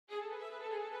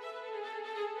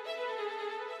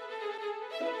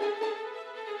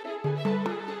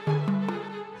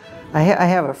I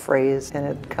have a phrase, and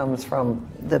it comes from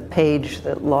the page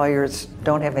that lawyers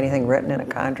don't have anything written in a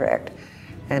contract.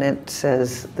 And it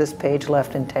says, "This page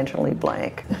left intentionally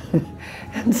blank."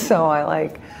 And so I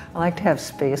like to have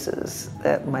spaces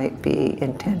that might be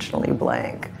intentionally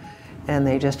blank, and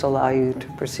they just allow you to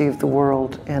perceive the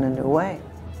world in a new way.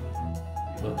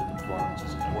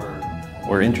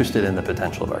 We're interested in the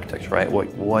potential of architecture, right?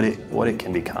 What it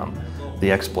can become,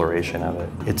 the exploration of it.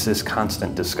 It's this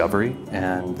constant discovery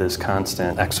and this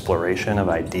constant exploration of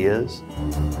ideas.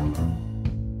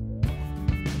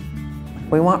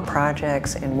 We want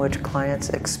projects in which clients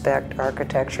expect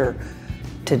architecture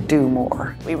to do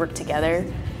more. We work together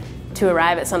to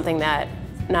arrive at something that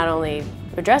not only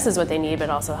addresses what they need, but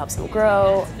also helps them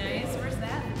grow,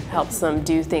 helps them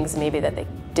do things maybe that they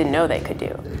didn't know they could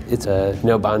do. It's a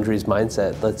no boundaries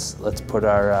mindset. Let's put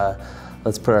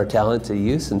our talent to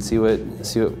use and see what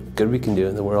good we can do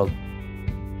in the world.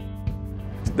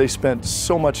 They spent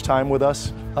so much time with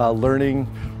us, learning,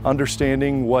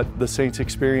 understanding what the Saints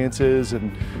experience is,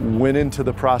 and went into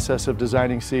the process of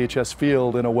designing CHS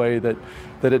Field in a way that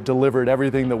it delivered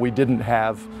everything that we didn't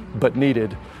have but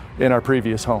needed in our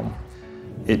previous home.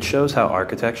 It shows how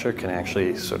architecture can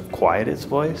actually sort of quiet its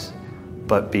voice,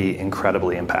 but be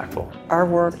incredibly impactful. Our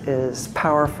work is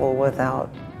powerful without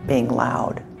being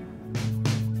loud.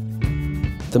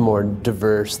 The more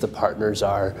diverse the partners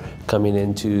are coming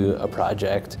into a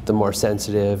project, the more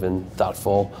sensitive and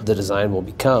thoughtful the design will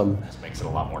become. It makes it a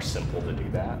lot more simple to do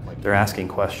that. They're asking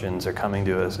questions, they're coming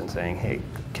to us and saying, "Hey,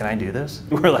 can I do this?"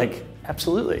 We're like,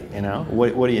 "Absolutely, you know,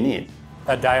 what do you need?"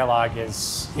 That dialogue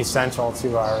is essential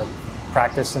to our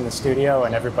practice in the studio,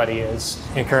 and everybody is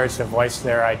encouraged to voice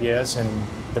their ideas, and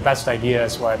the best idea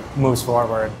is what moves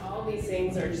forward. All these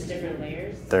things are just different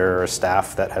layers. There are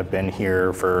staff that have been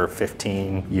here for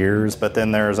 15 years, but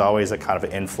then there's always a kind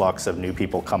of influx of new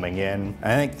people coming in.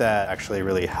 I think that actually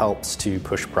really helps to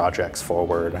push projects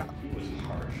forward.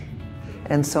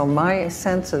 And so my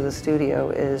sense of the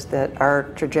studio is that our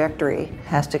trajectory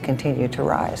has to continue to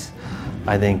rise.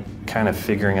 I think kind of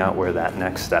figuring out where that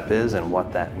next step is and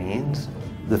what that means,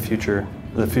 the future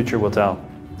will tell.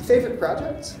 Favorite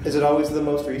project? Is it always the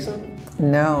most recent?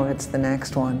 No, it's the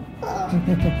next one.